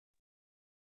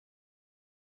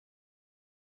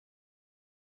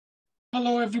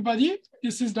Hello, everybody.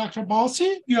 This is Dr.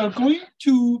 Balsi. We are going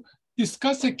to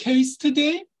discuss a case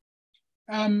today.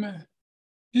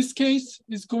 This case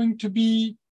is going to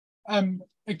be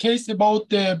a case about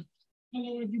the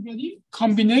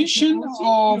combination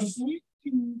of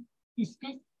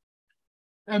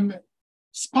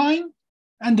spine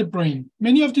and the brain.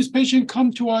 Many of these patients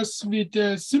come to us with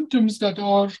symptoms that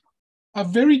are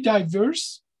very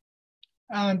diverse.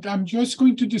 And I'm just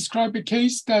going to describe a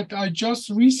case that I just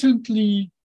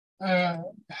recently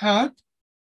had.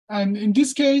 And in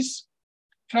this case,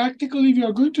 practically, we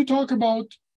are going to talk about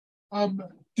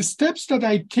the steps that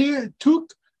I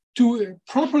took to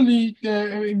properly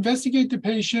investigate the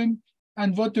patient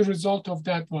and what the result of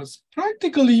that was.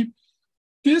 Practically,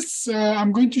 this,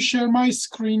 I'm going to share my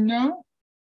screen now.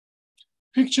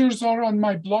 Pictures are on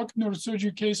my blog,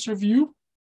 Neurosurgery Case Review.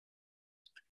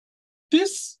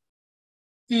 This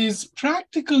is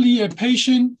practically a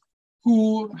patient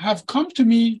who have come to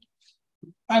me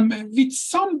with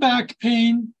some back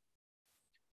pain,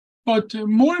 but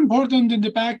more important than the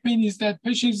back pain is that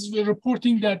patient is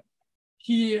reporting that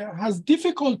he has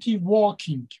difficulty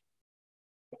walking.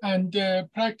 And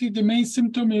practically the main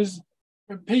symptom is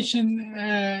a patient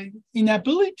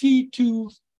inability to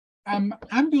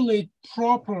ambulate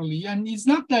properly. And it's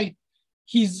not like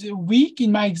he's weak.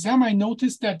 In my exam, I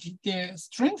noticed that the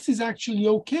strength is actually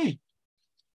okay.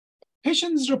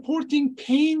 Patient is reporting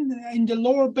pain in the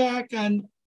lower back and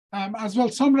as well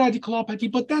some radiculopathy,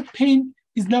 but that pain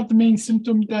is not the main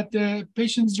symptom. That the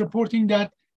patient is reporting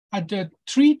that at the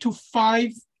 3 to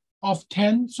 5 of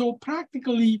 10, so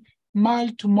practically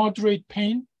mild to moderate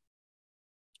pain.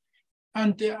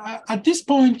 And at this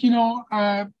point,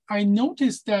 I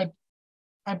noticed that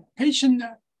a patient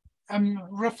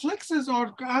reflexes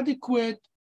are adequate,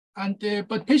 and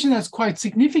but patient has quite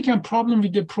significant problem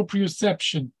with the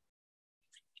proprioception,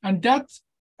 and that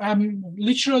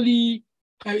literally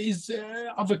is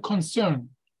of a concern.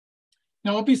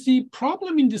 Now, obviously,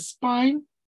 problem in the spine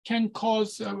can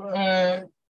cause a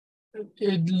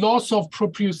loss of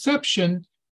proprioception,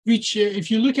 which, if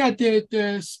you look at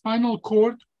the spinal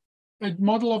cord, a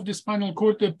model of the spinal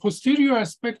cord, the posterior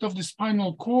aspect of the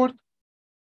spinal cord.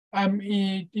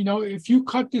 If you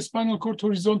cut the spinal cord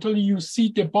horizontally, you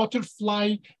see the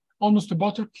butterfly, almost a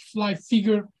butterfly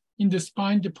figure in the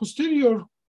spine. The posterior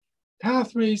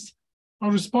pathways are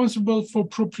responsible for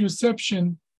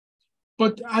proprioception.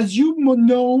 But as you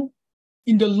know,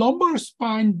 in the lumbar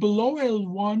spine below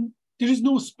L1, there is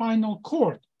no spinal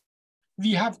cord.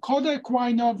 We have cauda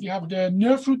equina, we have the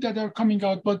nerve root that are coming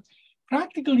out, but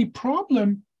practically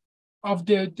problem of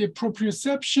the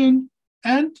proprioception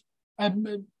and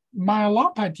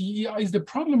myelopathy is the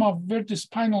problem of where the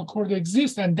spinal cord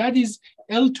exists, and that is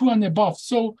L2 and above.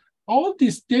 So all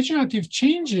these degenerative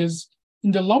changes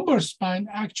in the lumbar spine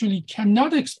actually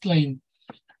cannot explain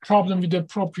problem with the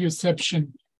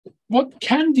proprioception. What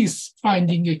can this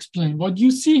finding explain? What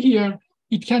you see here,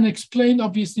 it can explain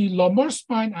obviously lumbar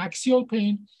spine, axial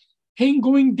pain, pain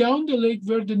going down the leg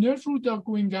where the nerve roots are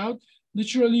going out,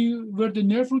 literally where the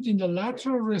nerve root in the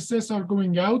lateral recess are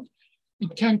going out.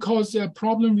 It can cause a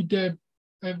problem with the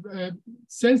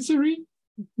sensory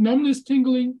numbness,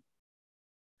 tingling,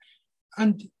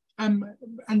 and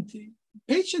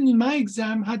patient in my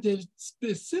exam had a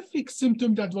specific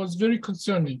symptom that was very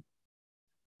concerning.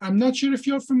 I'm not sure if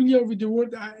you're familiar with the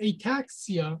word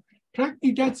ataxia.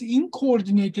 Practically, that's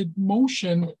incoordinated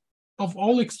motion of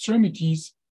all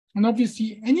extremities, and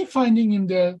obviously, any finding in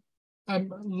the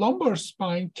lumbar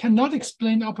spine cannot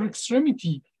explain upper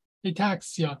extremity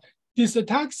ataxia. This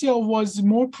ataxia was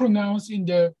more pronounced in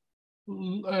the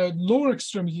lower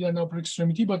extremity than upper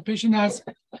extremity, but patient has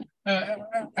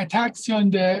ataxia in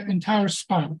the entire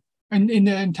spine and in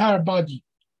the entire body.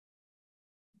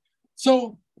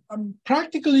 So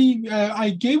practically,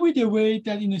 I gave it away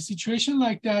that in a situation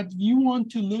like that, you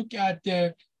want to look at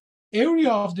the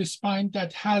area of the spine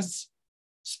that has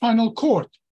spinal cord.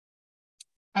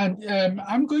 And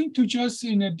I'm going to just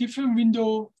in a different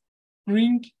window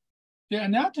bring the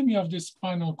anatomy of the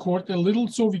spinal cord a little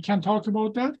so we can talk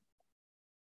about that.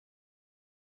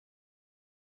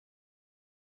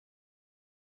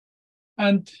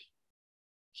 And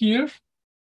here,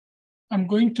 I'm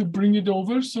going to bring it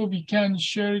over so we can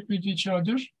share it with each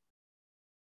other.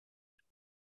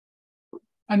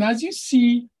 And as you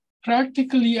see,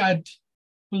 practically at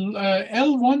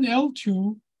L1,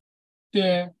 L2,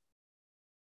 the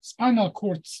spinal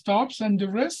cord stops, and the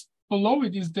rest below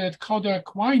it is the cauda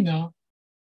equina.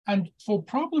 And for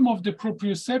problem of the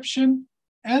proprioception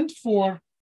and for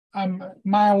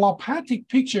myelopathic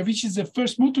picture, which is the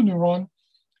first motor neuron,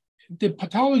 the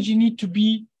pathology need to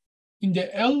be in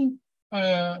the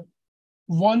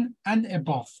L1 and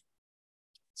above.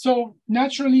 So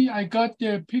naturally, I got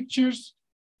the pictures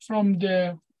from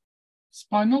the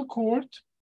spinal cord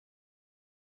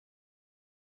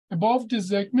above the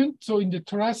segment. So in the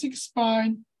thoracic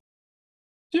spine,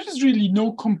 there is really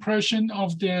no compression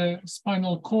of the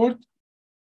spinal cord.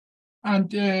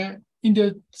 And in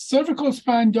the cervical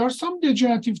spine, there are some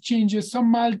degenerative changes,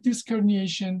 some mild disc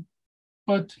herniation,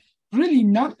 but really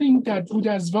nothing that would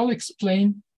as well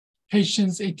explain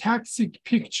patient's ataxic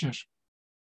picture.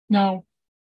 Now,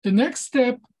 the next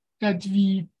step that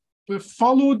we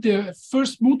follow the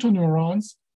first motor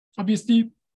neurons, obviously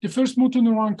the first motor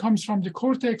neuron comes from the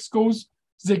cortex, goes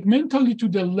segmentally to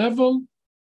the level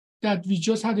that we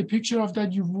just had a picture of,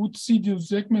 that you would see those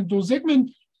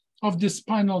segments of the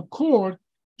spinal cord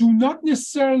do not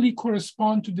necessarily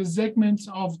correspond to the segments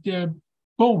of the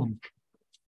bone.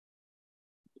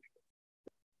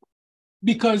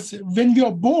 Because when we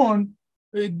are born,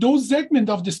 those segments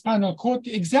of the spinal cord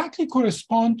exactly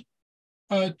correspond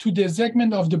to the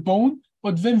segment of the bone,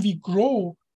 but when we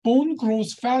grow, bone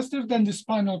grows faster than the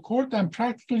spinal cord, and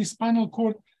practically spinal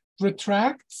cord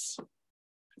retracts.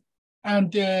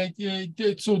 And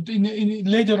so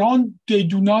later on, they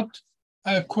do not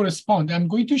correspond. I'm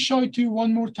going to show it to you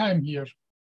one more time here.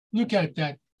 Look at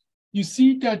that. You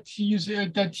see that,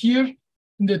 that here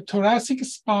in the thoracic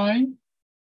spine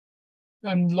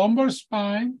and lumbar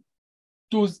spine,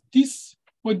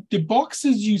 what the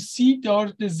boxes you see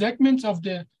are the segments of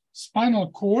the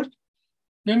spinal cord.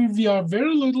 When we are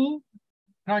very little,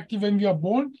 practically when we are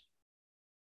born,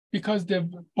 because the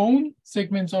bone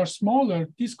segments are smaller,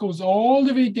 this goes all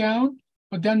the way down.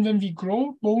 But then when we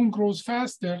grow, bone grows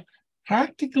faster.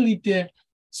 Practically the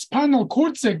spinal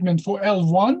cord segment for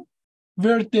L1,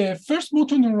 where the first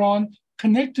motor neuron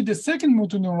connects to the second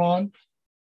motor neuron,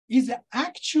 is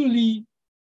actually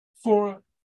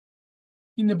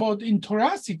in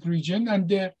thoracic region, and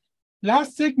the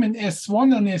last segment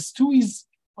S1 and S2 is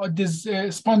this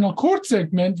spinal cord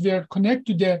segment where connect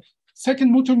to the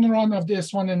second motor neuron of the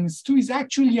S1 and S2 is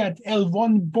actually at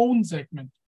L1 bone segment.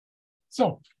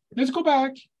 So let's go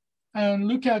back and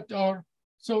look at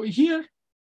so here,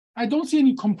 I don't see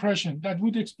any compression that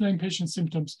would explain patient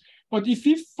symptoms. But if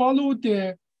we follow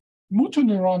the motor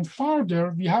neuron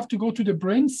farther, we have to go to the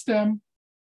brain stem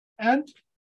and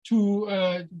to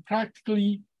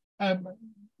practically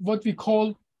what we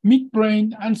call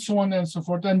midbrain and so on and so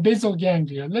forth, and basal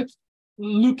ganglia. Let's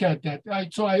look at that.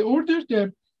 So I ordered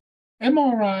the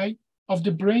MRI of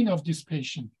the brain of this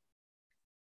patient.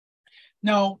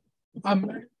 Now,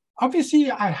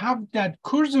 obviously I have that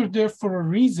cursor there for a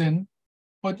reason,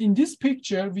 but in this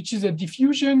picture, which is a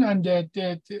diffusion and the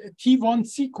T1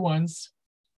 sequence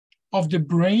of the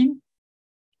brain,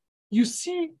 you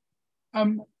see a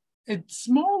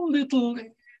small little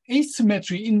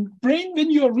asymmetry in brain. When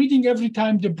you are reading every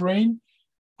time the brain,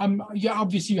 yeah,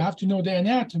 obviously you have to know the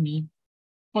anatomy,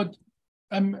 but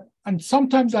and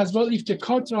sometimes as well, if the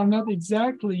cuts are not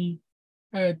exactly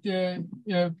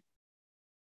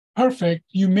perfect,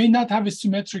 you may not have a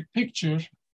symmetric picture.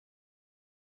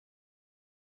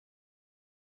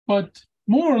 But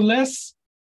more or less,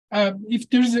 if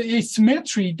there's a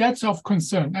asymmetry, that's of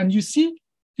concern. And you see,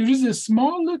 there is a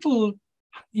small little,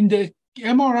 in the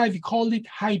MRI, we call it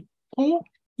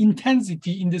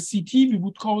hypo-intensity. In the CT, we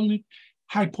would call it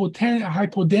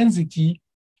hypodensity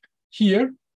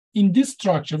here in this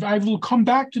structure. I will come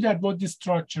back to that, what this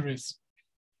structure is.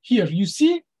 Here, you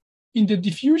see in the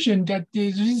diffusion that there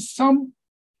is some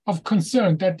of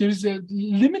concern, that there is a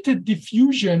limited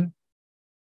diffusion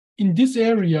in this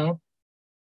area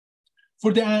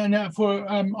for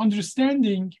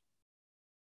understanding.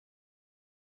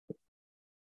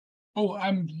 Oh,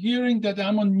 I'm hearing that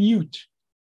I'm on mute.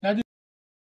 That is,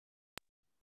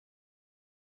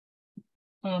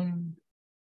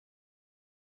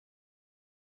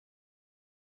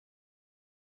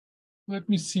 let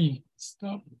me see.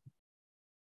 Stop.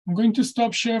 I'm going to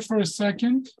stop share for a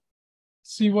second,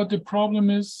 see what the problem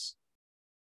is.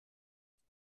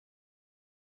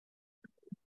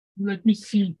 Let me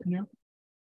see here.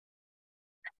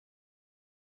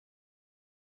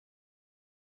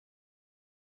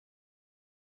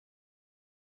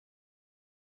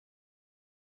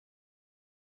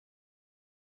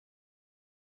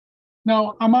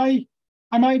 Now, am I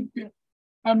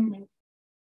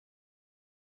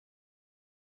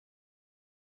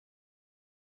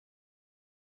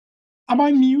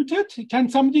muted? Can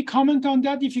somebody comment on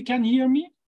that if you can hear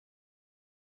me?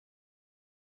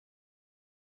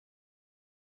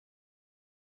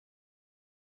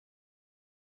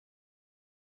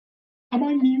 Am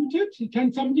I muted?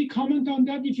 Can somebody comment on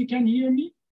that if you can hear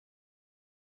me?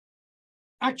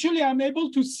 Actually, I'm able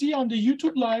to see on the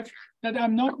YouTube live that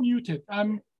I'm not muted.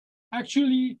 I'm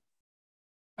actually,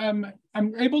 I'm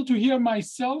able to hear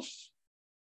myself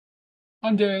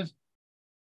on the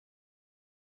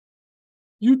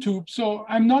YouTube, so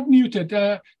I'm not muted.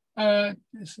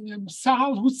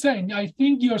 Sahal Hussein, I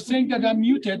think you're saying that I'm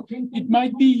muted. It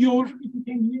might be your,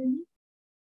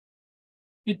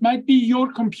 it might be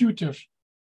your computer.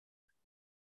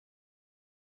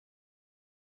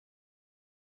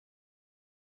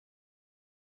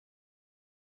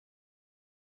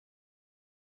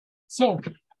 So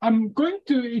I'm going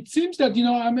to, it seems that,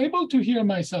 I'm able to hear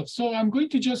myself. So I'm going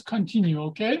to just continue,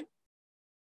 okay?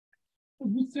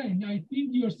 Hussein, I think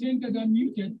you're saying that I'm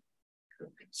muted.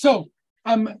 So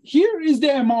here is the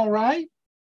MRI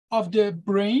of the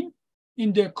brain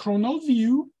in the coronal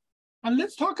view. And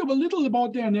let's talk a little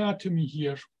about the anatomy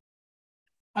here.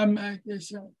 And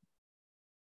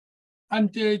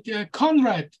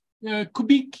Konrad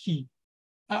Kubicki,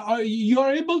 you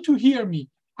are able to hear me.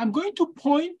 I'm going to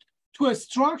point to a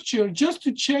structure just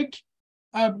to check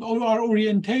our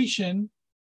orientation.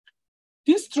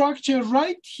 This structure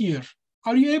right here,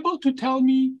 are you able to tell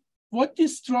me what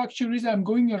this structure is? I'm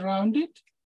going around it.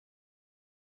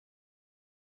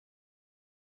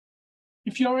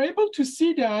 If you're able to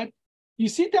see that, you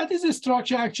see that is a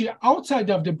structure actually outside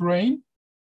of the brain.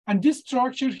 And this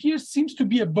structure here seems to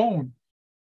be a bone.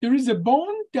 There is a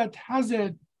bone that has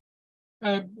a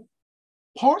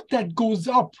part that goes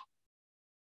up.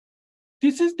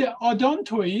 This is the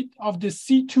odontoid of the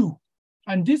C2.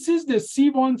 And this is the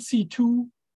C1, C2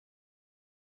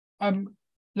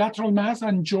 lateral mass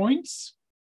and joints.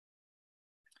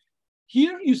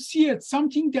 Here you see it,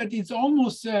 something that is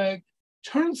almost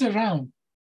turns around.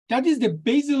 That is the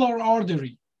basilar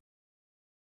artery.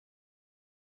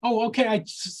 Oh, okay, I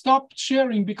stopped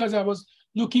sharing because I was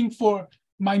looking for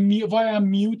why I'm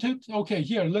muted. Okay,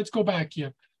 here, let's go back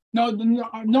here.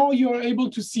 Now you're able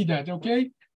to see that,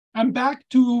 okay? I'm back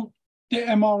to the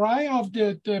MRI of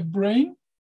the brain.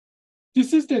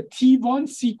 This is the T1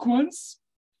 sequence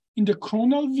in the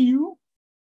coronal view.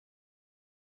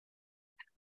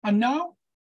 And now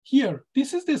here,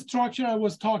 this is the structure I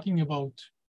was talking about.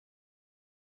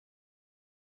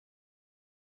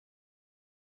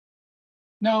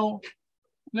 Now,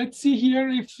 let's see here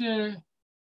if the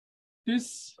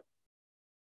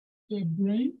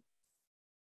brain,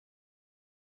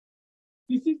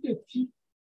 this is the T.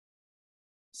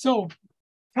 So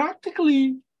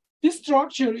practically, this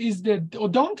structure is the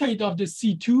odontoid of the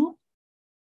C2.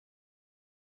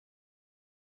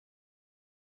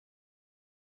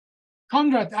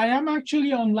 Conrad, I am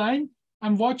actually online.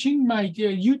 I'm watching my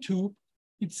YouTube.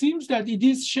 It seems that it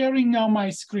is sharing now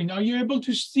my screen. Are you able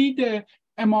to see the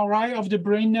MRI of the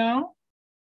brain now?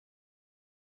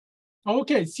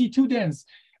 Okay, C2 dense.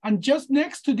 And just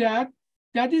next to that,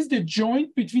 that is the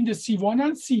joint between the C1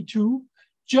 and C2.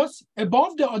 Just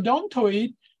above the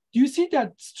odontoid, do you see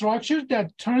that structure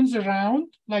that turns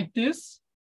around like this?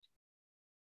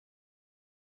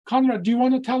 Conrad, do you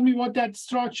want to tell me what that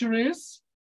structure is?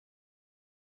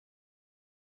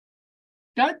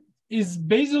 That is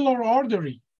basilar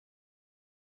artery,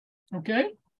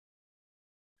 okay?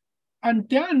 And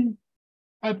then,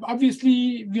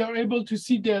 obviously, we are able to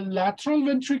see the lateral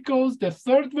ventricles, the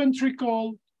third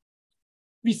ventricle.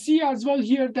 We see as well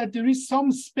here that there is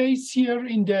some space here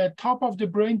in the top of the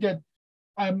brain that,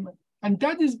 and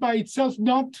that is by itself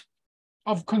not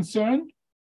of concern.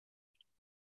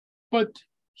 But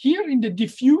here in the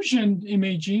diffusion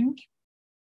imaging,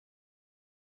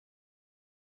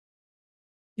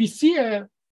 we see an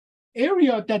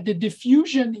area that the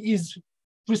diffusion is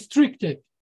restricted.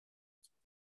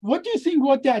 What do you think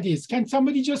what that is? Can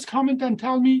somebody just comment and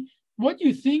tell me what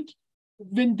you think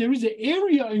when there is an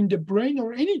area in the brain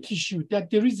or any tissue that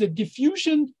there is a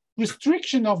diffusion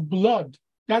restriction of blood?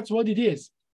 That's what it is.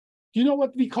 Do you know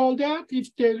what we call that?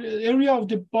 If the area of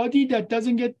the body that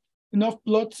doesn't get enough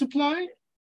blood supply?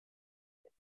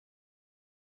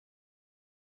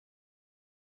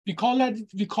 We call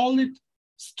it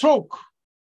stroke.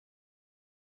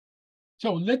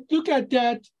 So let's look at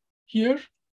that here.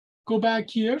 Go back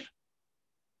here.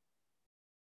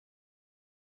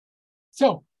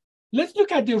 So let's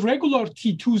look at the regular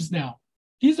T2s now.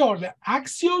 These are the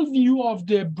axial view of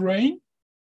the brain.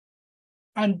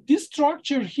 And this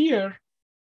structure here,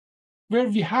 where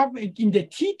we have in the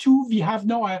T2, we have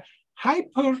now a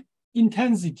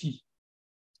hyperintensity.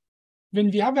 When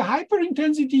we have a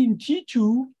hyperintensity in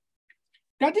T2,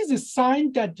 that is a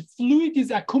sign that the fluid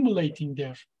is accumulating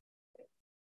there.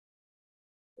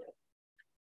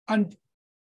 And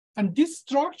this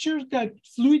structure that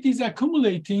fluid is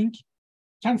accumulating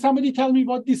Can somebody tell me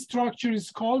what this structure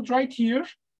is called right here?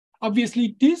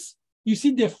 Obviously, this, you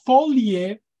see the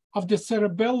foliae of the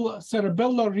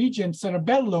cerebellar region,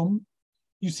 cerebellum.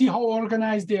 You see how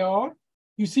organized they are.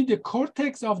 You see the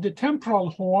cortex of the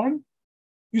temporal horn.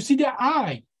 You see the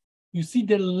eye. You see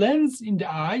the lens in the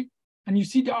eye, and you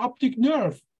see the optic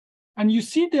nerve. And you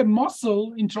see the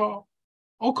muscle,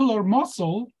 intraocular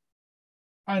muscle.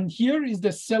 And here is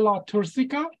the sella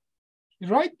turcica.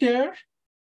 Right there,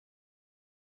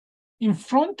 in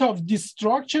front of this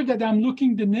structure that I'm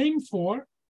looking the name for,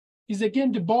 is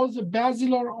again the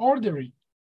basilar artery.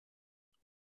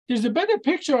 There's a better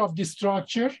picture of this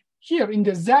structure here in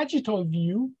the sagittal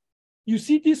view. You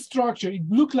see this structure, it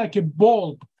looked like a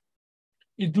bulb.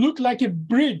 It looked like a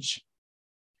bridge.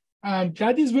 And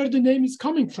that is where the name is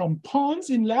coming from. Pons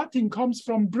in Latin comes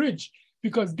from bridge,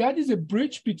 because that is a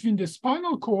bridge between the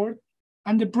spinal cord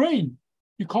and the brain.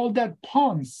 We call that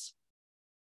pons.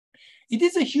 It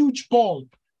is a huge bulb.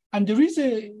 And there is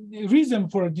a reason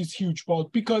for this huge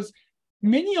bulb, because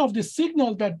many of the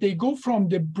signals that they go from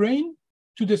the brain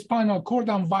to the spinal cord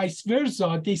and vice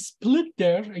versa, they split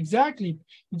there, exactly,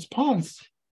 it's pons,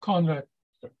 Conrad.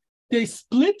 They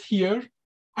split here,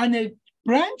 and a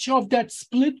branch of that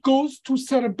split goes to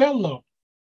cerebellum.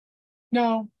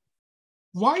 Now,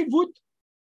 why would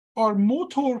our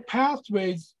motor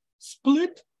pathways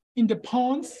split in the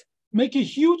pons, make a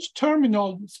huge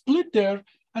terminal split there,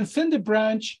 and send a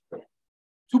branch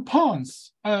to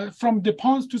pons, from the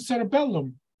pons to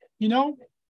cerebellum? You know,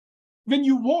 when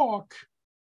you walk,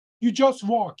 you just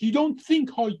walk. You don't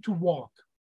think how to walk.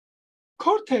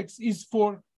 Cortex is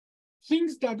for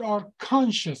things that are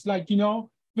conscious, like, you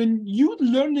know, when you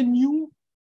learn a new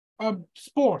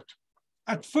sport,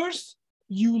 at first,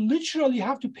 you literally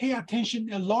have to pay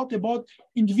attention a lot about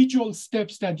individual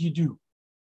steps that you do.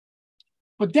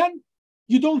 But then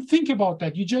you don't think about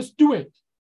that, you just do it.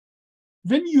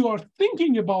 When you are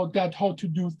thinking about that, how to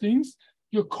do things,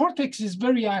 your cortex is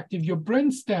very active, your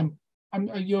brainstem,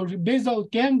 your basal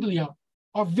ganglia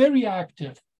are very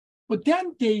active. But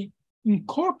then they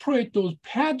incorporate those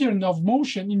patterns of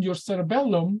motion in your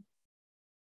cerebellum.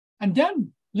 And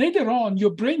then later on,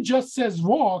 your brain just says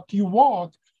walk, you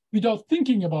walk without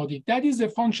thinking about it. That is a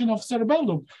function of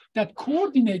cerebellum that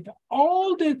coordinate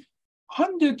all the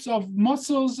hundreds of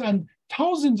muscles and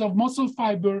thousands of muscle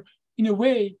fiber in a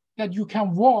way that you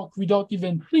can walk without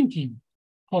even thinking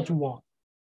how to walk.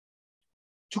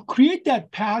 To create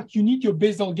that path, you need your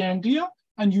basal ganglia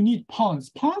and you need pons.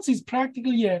 Pons is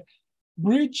practically a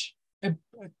bridge, a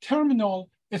terminal,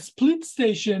 a split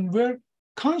station where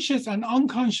conscious and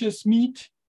unconscious meet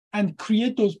and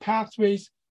create those pathways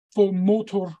for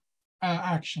motor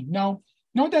action. Now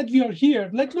that we are here,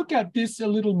 let's look at this a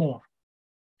little more.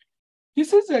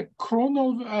 This is a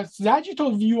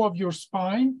sagittal view of your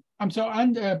spine. And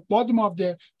bottom of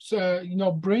the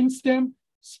brainstem,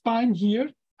 spine here,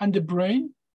 and the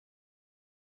brain.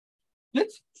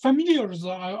 Let's familiarize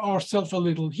ourselves a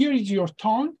little. Here is your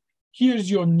tongue. Here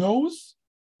is your nose.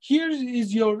 Here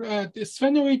is your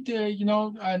sphenoid,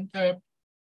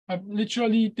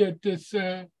 literally this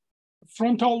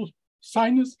frontal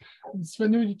sinus,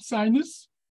 sphenoid sinus.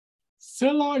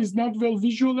 Sella is not well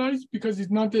visualized because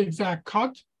it's not the exact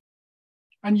cut.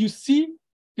 And you see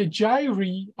the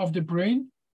gyri of the brain.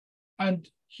 And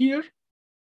here,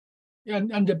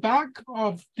 and the back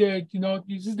of the,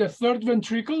 this is the third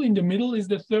ventricle. In the middle is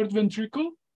the third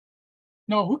ventricle.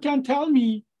 Now, who can tell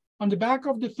me on the back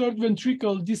of the third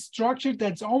ventricle, this structure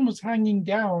that's almost hanging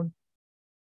down,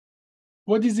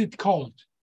 what is it called?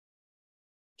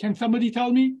 Can somebody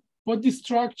tell me what this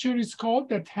structure is called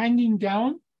that's hanging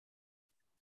down?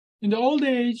 In the old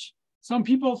age, some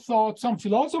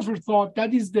philosophers thought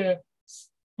that is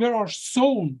where our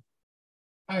soul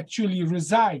actually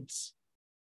resides.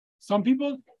 Some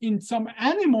people, in some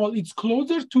animal, it's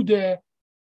closer to the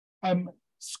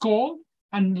skull,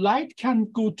 and light can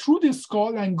go through the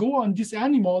skull and go on this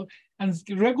animal and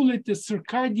regulate the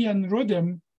circadian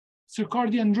rhythm.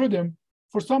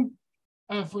 For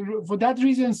that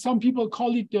reason, some people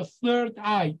call it the third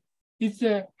eye. It's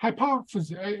a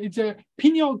hypophysis, it's a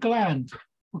pineal gland,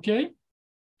 okay?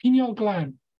 Pineal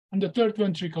gland and the third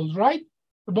ventricle, right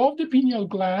above the pineal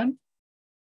gland.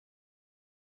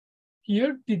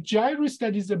 Here, the gyrus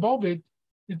that is above it,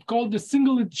 it's called the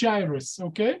cingulate gyrus,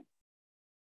 okay?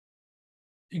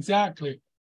 Exactly.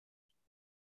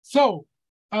 So,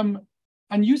 and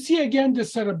you see again the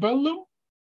cerebellum.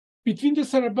 Between the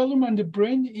cerebellum and the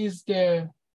brain is the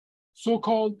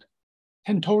so-called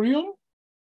tentorium.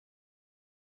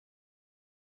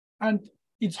 And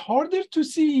it's harder to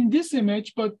see in this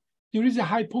image, but there is a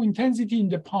hypointensity in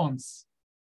the pons.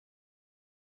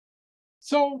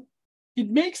 So it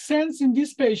makes sense in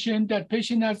this patient that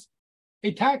patient has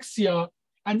ataxia.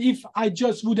 And if I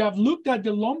just would have looked at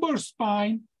the lumbar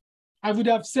spine, I would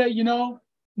have said,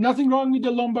 nothing wrong with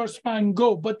the lumbar spine,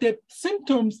 go. But the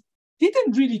symptoms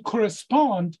didn't really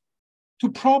correspond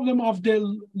to problem of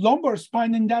the lumbar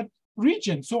spine in that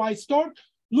region. So I start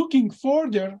looking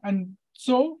further, and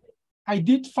so I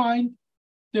did find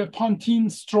the pontine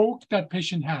stroke that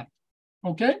patient had,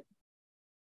 okay?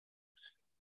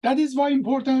 That is why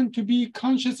important to be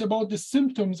conscious about the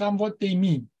symptoms and what they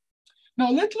mean.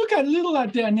 Now let's look a little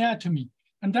at the anatomy,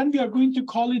 and then we are going to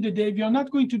call it a day. We are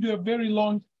not going to do a very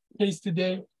long case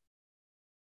today.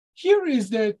 Here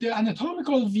is the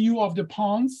anatomical view of the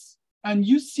pons, and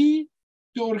you see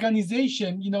the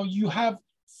organization. You have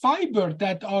fiber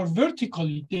that are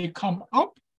vertically, they come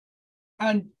up,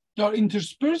 and they are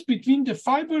interspersed between the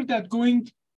fiber that going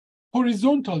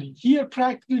horizontally. Here,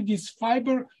 practically, this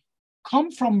fiber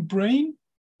come from brain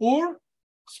or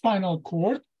spinal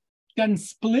cord, then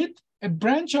split. A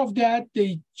branch of that,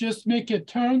 they just make a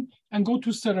turn and go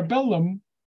to cerebellum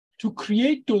to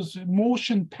create those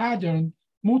motor pattern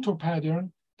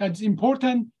that's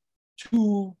important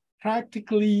to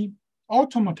practically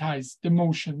automatize the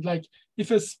motion. Like if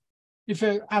an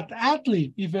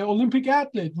Olympic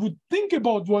athlete would think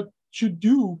about what should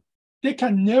do, they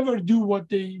can never do what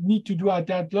they need to do at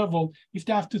that level if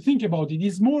they have to think about it.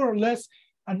 It's more or less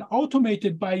an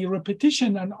automated by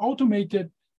repetition and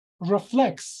automated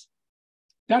reflex.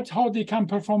 That's how they can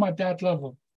perform at that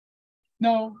level.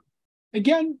 Now,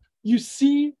 again, you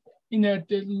see in the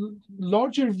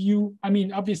larger view,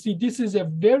 obviously this is a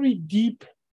very deep,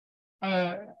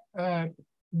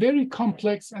 very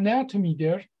complex anatomy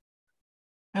there.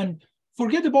 And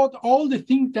forget about all the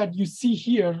things that you see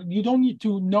here. You don't need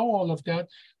to know all of that,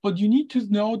 but you need to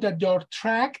know that there are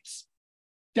tracts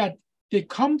that they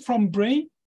come from brain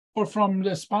or from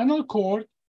the spinal cord,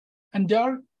 and there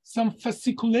are some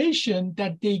fasciculation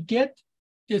that they get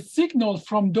the signal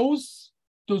from those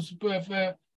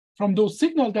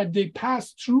signals that they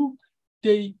pass through.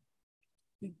 They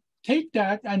take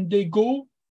that and they go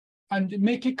and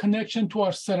make a connection to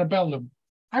our cerebellum.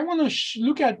 I want to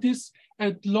look at this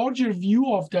a larger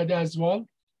view of that as well,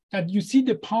 that you see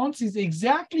the pons is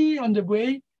exactly on the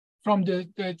way from the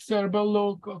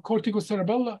cerebral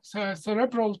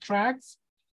tracts,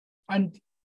 and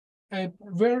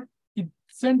where it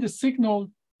sends the signal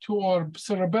to our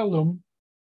cerebellum.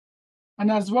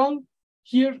 And as well,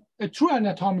 here, a true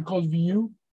anatomical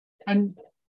view, and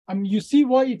you see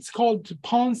why it's called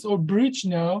pons or bridge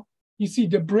now. You see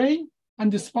the brain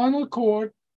and the spinal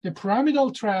cord, the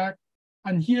pyramidal tract,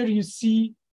 and here you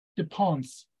see the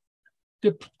pons.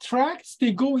 The tracts,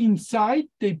 they go inside,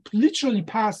 they literally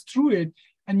pass through it,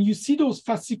 and you see those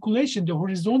fasciculation, the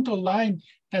horizontal line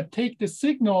that take the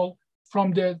signal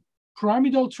from the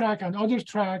pyramidal tract and other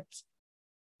tracts,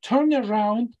 turn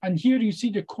around, and here you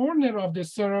see the corner of the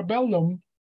cerebellum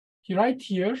right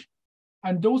here,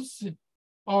 and those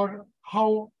are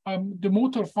how the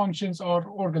motor functions are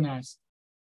organized.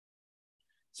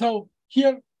 So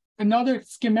here, another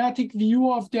schematic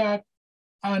view of that,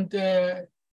 and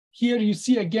here you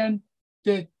see again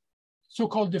the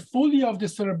so-called the folio of the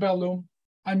cerebellum,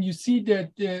 and you see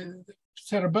that the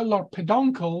cerebellar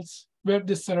peduncles, where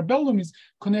the cerebellum is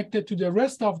connected to the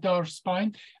rest of our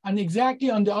spine, and exactly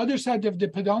on the other side of the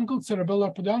peduncle,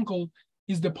 cerebellar peduncle,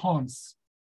 is the pons.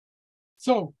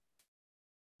 So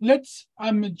let's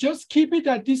just keep it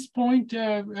at this point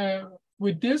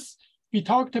with this. We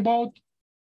talked about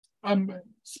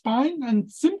spine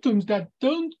and symptoms that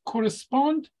don't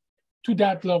correspond to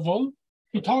that level.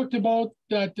 We talked about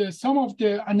that some of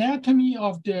the anatomy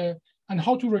of and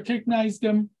how to recognize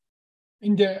them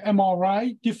in the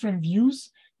MRI, different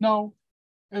views. Now,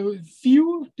 a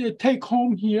few take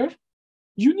home here.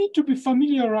 You need to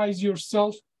familiarize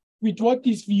yourself with what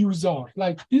these views are.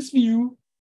 Like this view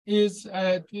is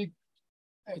T1,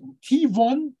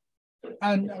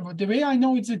 and the way I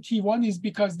know it's a T1 is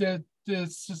because the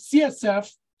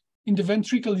CSF in the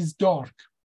ventricle is dark.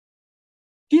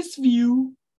 This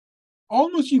view,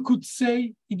 almost you could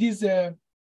say it is a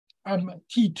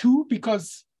T2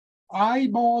 because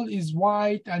eyeball is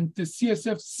white and the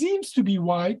CSF seems to be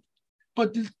white,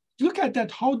 but look at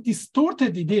that, how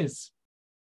distorted it is.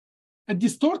 A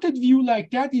distorted view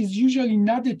like that is usually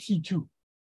not a T2.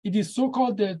 It is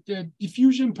so-called the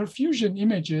diffusion perfusion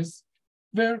images,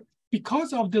 where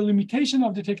because of the limitation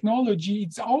of the technology,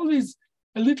 it's always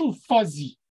a little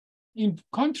fuzzy. In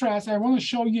contrast, I want to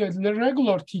show you a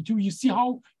regular T2. You see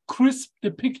how crisp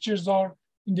the pictures are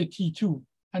in the T2.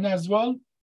 And as well,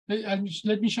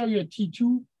 let me show you a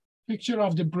T2 picture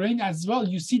of the brain as well.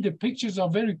 You see the pictures are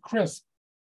very crisp.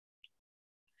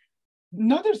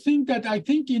 Another thing that I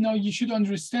think you should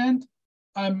understand,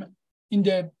 in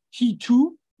the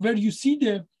T2, where you see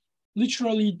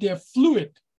literally the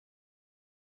fluid.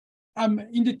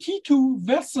 In the T2,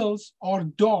 vessels are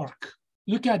dark.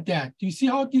 Look at that. Do you see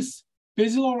how this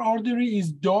basilar artery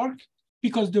is dark?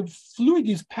 Because the fluid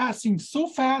is passing so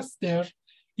fast there,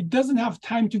 it doesn't have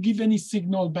time to give any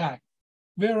signal back.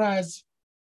 Whereas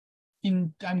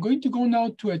I'm going to go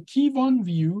now to a T1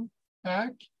 view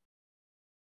back.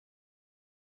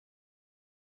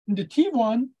 In the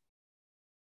T1,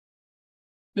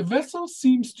 the vessel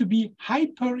seems to be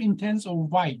hyper intense or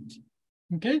white.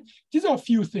 Okay, these are a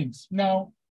few things.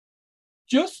 Now,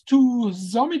 just to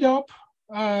sum it up,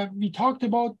 we talked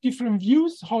about different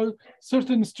views, how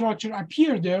certain structure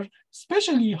appear there,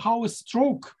 especially how a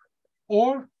stroke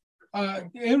or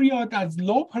area that's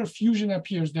low perfusion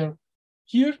appears there.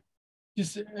 Here,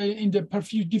 this in the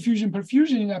diffusion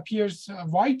perfusion, it appears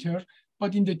whiter,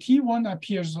 but in the T1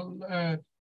 appears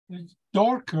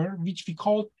darker, which we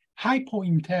call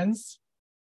hypointense.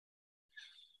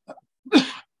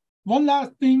 One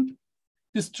last thing,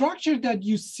 the structure that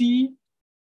you see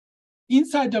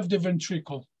inside of the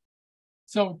ventricle.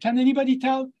 So can anybody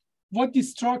tell what the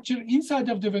structure inside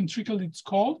of the ventricle is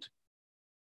called?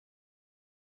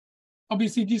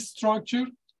 Obviously, this structure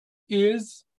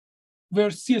is where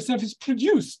CSF is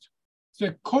produced.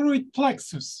 The choroid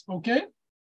plexus, okay?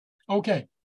 Okay.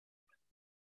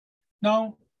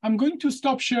 Now, I'm going to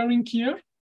stop sharing here.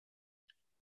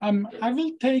 I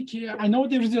will take, I know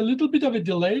there is a little bit of a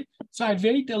delay, so I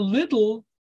wait a little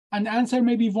and answer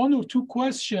maybe one or two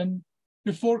questions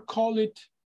before call it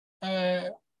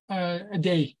a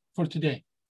day for today.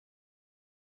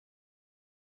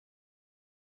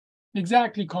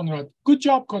 Exactly, Conrad. Good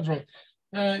job, Conrad.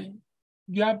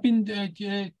 You have been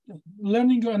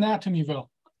learning your anatomy well.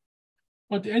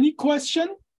 But any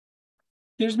question?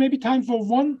 There's maybe time for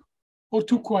one or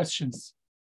two questions.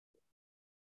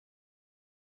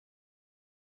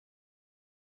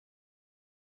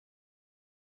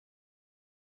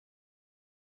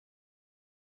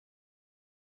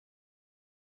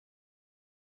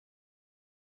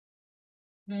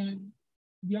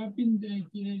 You have been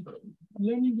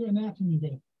learning your anatomy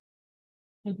well.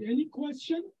 But any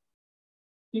question?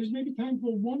 There's maybe time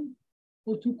for one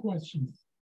or two questions.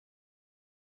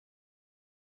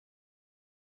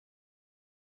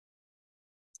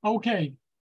 Okay.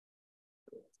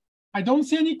 I don't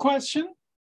see any question.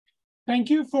 Thank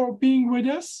you for being with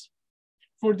us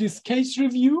for this case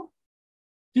review.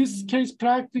 This case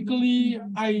practically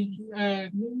I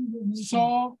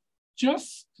saw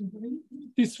just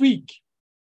this week,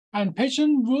 and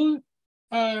patient will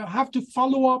have to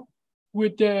follow up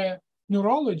with the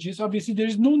neurologist. Obviously, there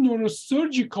is no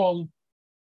neurosurgical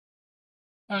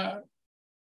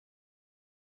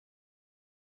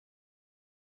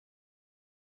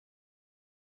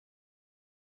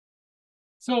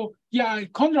so yeah,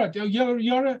 Conrad,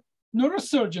 you're a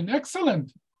neurosurgeon,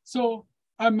 excellent. So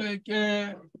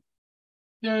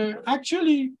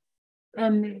actually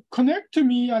connect to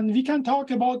me and we can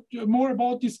talk about more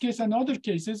about this case and other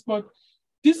cases, but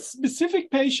this specific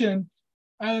patient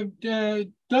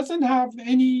doesn't have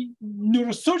any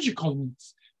neurosurgical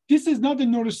needs. This is not a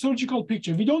neurosurgical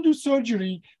picture. We don't do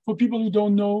surgery, for people who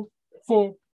don't know,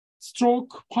 for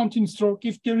stroke, ponting stroke.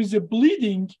 If there is a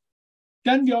bleeding,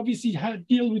 then we obviously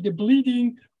deal with the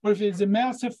bleeding, or if there's a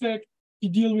mass effect, we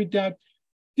deal with that.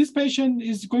 This patient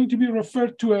is going to be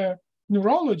referred to a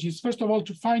neurologist, first of all,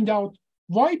 to find out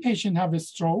why patient have a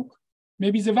stroke.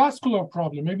 Maybe it's a vascular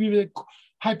problem, maybe with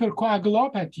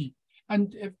hypercoagulopathy,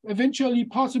 and eventually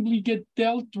possibly get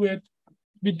dealt with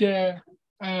the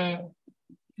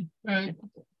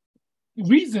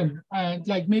reason,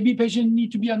 like maybe patient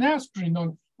need to be on aspirin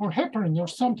or heparin or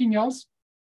something else.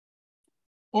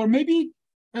 Or maybe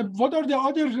what are the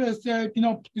other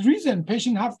reason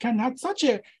patient can have such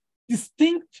a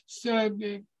distinct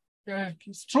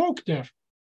stroke there?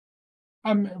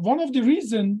 One of the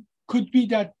reasons could be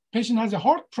that patient has a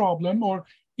heart problem or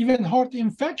even heart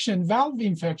infection, valve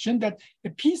infection, that a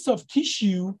piece of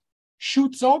tissue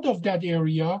shoots out of that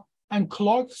area and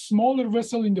clogs smaller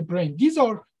vessel in the brain. These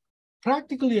are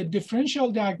practically a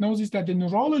differential diagnosis that the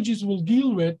neurologist will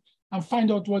deal with and find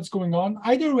out what's going on.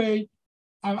 Either way,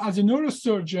 as a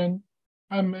neurosurgeon,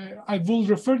 I will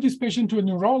refer this patient to a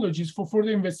neurologist for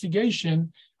further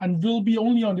investigation and will be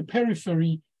only on the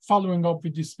periphery following up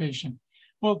with this patient.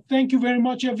 Well, thank you very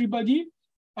much, everybody.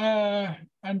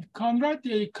 And Conrad,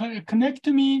 connect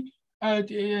to me.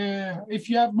 If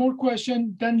you have more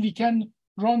questions, then we can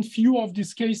run few of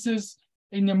these cases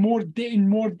in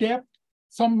more depth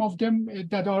some of them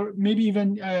that are maybe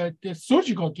even the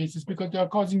surgical cases because they are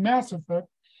causing mass effect.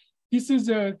 This is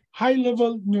a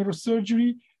high-level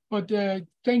neurosurgery, but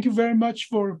thank you very much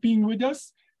for being with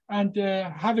us, and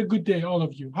have a good day, all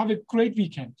of you. Have a great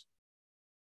weekend.